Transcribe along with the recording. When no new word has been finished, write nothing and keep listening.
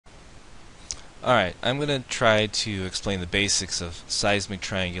Alright, I'm going to try to explain the basics of seismic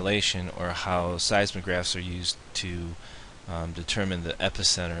triangulation, or how seismographs are used to determine the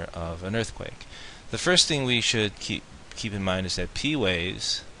epicenter of an earthquake. The first thing we should keep in mind is that P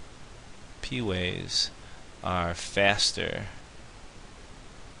waves are faster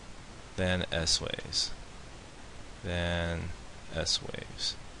than S waves.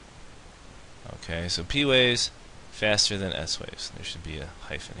 Okay, so P waves faster than S waves. There should be a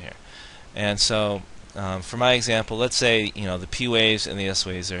hyphen here. And so, for my example, let's say the P waves and the S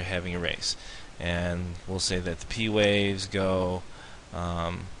waves are having a race, and we'll say that the P waves go,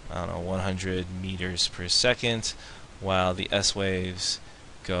 I don't know, 100 meters per second, while the S waves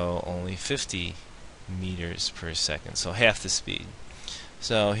go only 50 meters per second, so half the speed.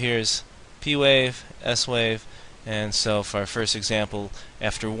 So here's P wave, S wave, and so for our first example,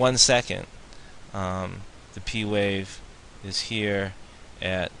 after 1 second, the P wave is here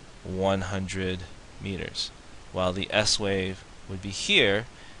at 100 meters, while the S wave would be here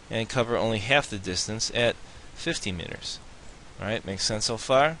and cover only half the distance at 50 meters. Alright, makes sense so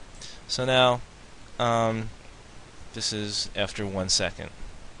far? So now, this is after 1 second.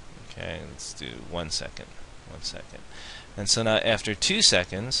 Okay, let's do 1 second. 1 second. And so now after 2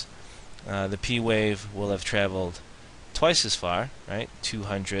 seconds, the P wave will have traveled twice as far, right?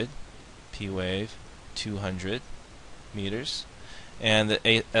 200, P wave, 200 meters. And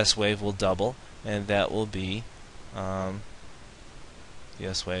the S wave will double, and that will be, the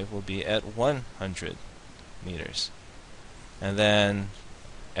S wave will be at 100 meters. And then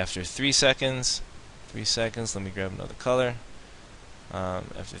after 3 seconds, let me grab another color.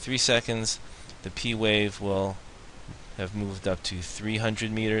 After 3 seconds, the P wave will have moved up to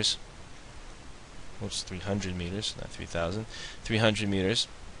 300 meters. Oops, 300 meters, not 3,000. 300 meters.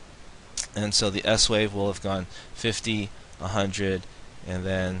 And so the S wave will have gone 50, 100, and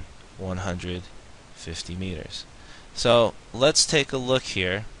then 150 meters. So let's take a look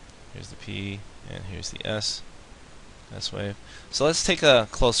here. Here's the P, and here's the S wave. So let's take a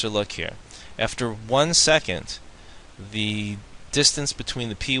closer look here. After 1 second, the distance between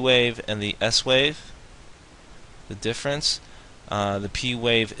the P wave and the S wave, the difference, the P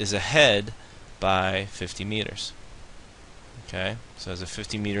wave is ahead by 50 meters. Okay, so it has a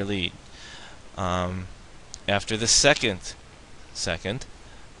 50-meter lead. After the second,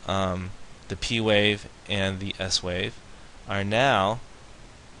 the P wave and the S wave are now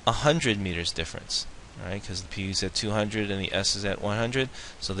 100 meters difference. Alright, because the P is at 200 and the S is at 100,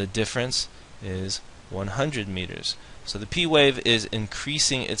 so the difference is 100 meters. So the P wave is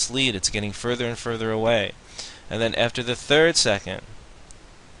increasing its lead, it's getting further and further away. And then after the third second,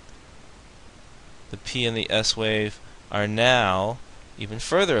 the P and the S wave are now even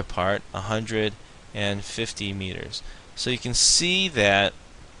further apart, 150 meters. So you can see that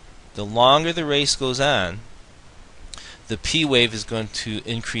the longer the race goes on, the P wave is going to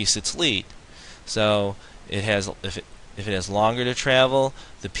increase its lead. So it has, if it has longer to travel,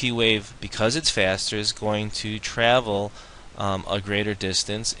 the P wave, because it's faster, is going to travel a greater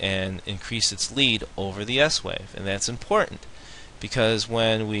distance and increase its lead over the S wave. And that's important, because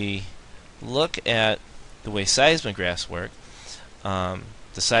when we look at the way seismographs work, the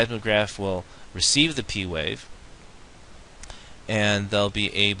seismograph will receive the P wave, and they'll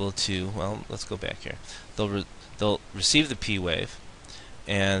be able to, well, let's go back here. They'll receive the P wave,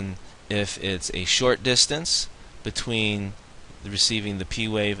 and if it's a short distance between receiving the P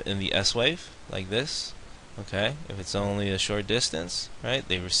wave and the S wave, like this, okay, if it's only a short distance, right,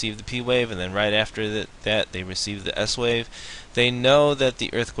 they receive the P wave, and then right after that they receive the S wave, they know that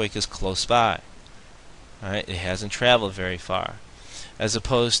the earthquake is close by. Alright, it hasn't traveled very far. As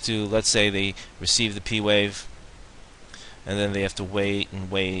opposed to, let's say they receive the P wave, and then they have to wait and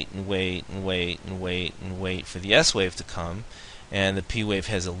wait and wait and wait and wait and wait for the S wave to come, and the P wave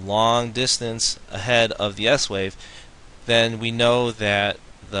has a long distance ahead of the S wave, then we know that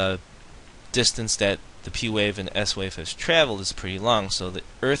the distance that the P wave and S wave has traveled is pretty long, so the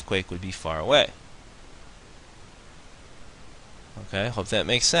earthquake would be far away. Okay, hope that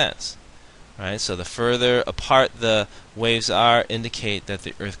makes sense. Right, so the further apart the waves are indicate that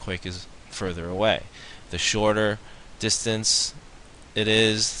the earthquake is further away. The shorter distance it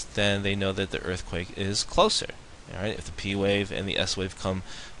is, then they know that the earthquake is closer. Alright, if the P wave and the S wave come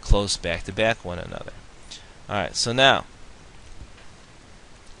close back to back one another. Alright, so now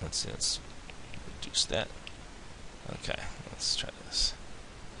let's reduce that. Okay, let's try this.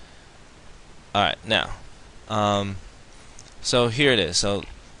 Alright, now so here it is. So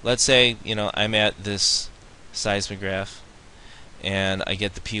let's say I'm at this seismograph, and I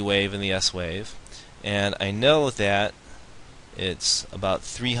get the P wave and the S wave, and I know that it's about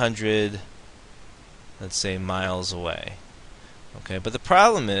 300 let's say, miles away. Okay, but the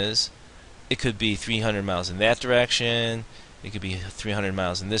problem is it could be 300 miles in that direction, it could be 300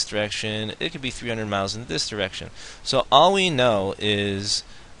 miles in this direction, it could be 300 miles in this direction. So all we know is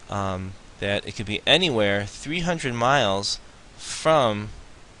that it could be anywhere 300 miles from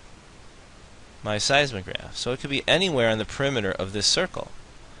my seismograph. So it could be anywhere on the perimeter of this circle.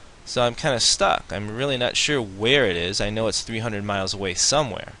 So I'm kind of stuck. I'm really not sure where it is. I know it's 300 miles away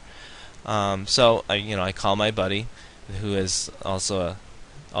somewhere. So I call my buddy, who is also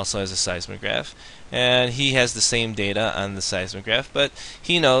has a seismograph, and he has the same data on the seismograph, but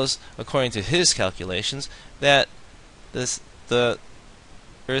he knows, according to his calculations, that the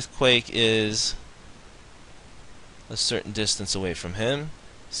earthquake is a certain distance away from him,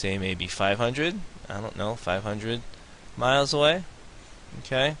 say maybe 500, I don't know, 500 miles away.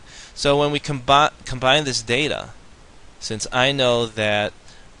 Okay, so when we combine this data, since I know that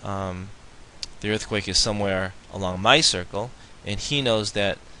the earthquake is somewhere along my circle, and he knows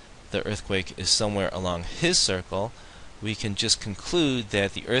that the earthquake is somewhere along his circle, we can just conclude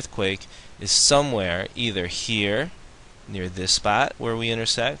that the earthquake is somewhere either here, near this spot where we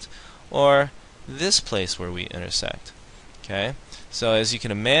intersect, or this place where we intersect. Okay, so as you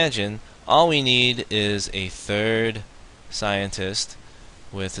can imagine, all we need is a third scientist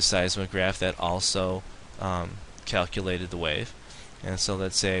with a seismograph that also calculated the wave. And so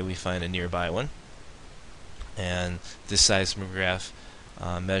let's say we find a nearby one, and this seismograph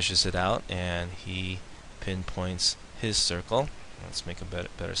measures it out, and he pinpoints his circle. Let's make a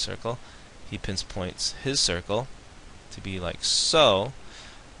better circle. He pinpoints his circle to be like so.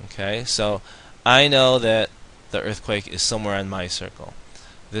 Okay, so I know that the earthquake is somewhere on my circle.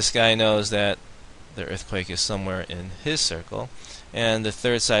 This guy knows that the earthquake is somewhere in his circle, and the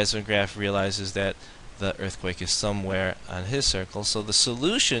third seismograph realizes that the earthquake is somewhere on his circle. So the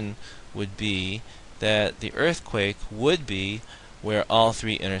solution would be that the earthquake would be where all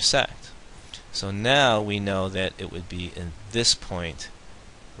three intersect. So now we know that it would be in this point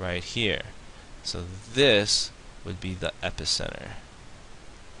right here. So this would be the epicenter.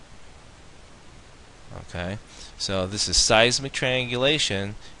 Okay, so this is seismic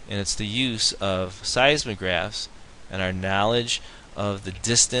triangulation, and it's the use of seismographs and our knowledge of the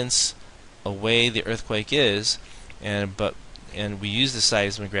distance away the earthquake is, and we use the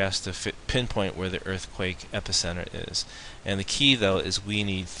seismographs to pinpoint where the earthquake epicenter is. And the key, though, is we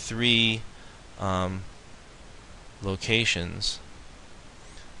need three locations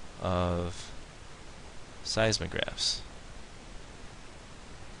of seismographs.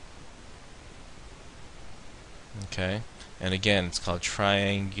 Okay, and again, it's called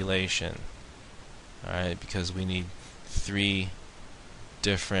triangulation. Alright, because we need three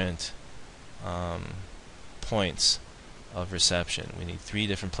different points of reception. We need three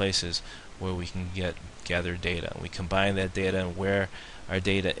different places where we can gather data. We combine that data, and where our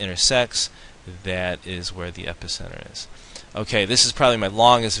data intersects, that is where the epicenter is. Okay, this is probably my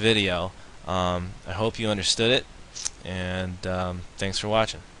longest video. I hope you understood it, and thanks for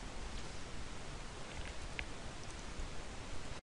watching.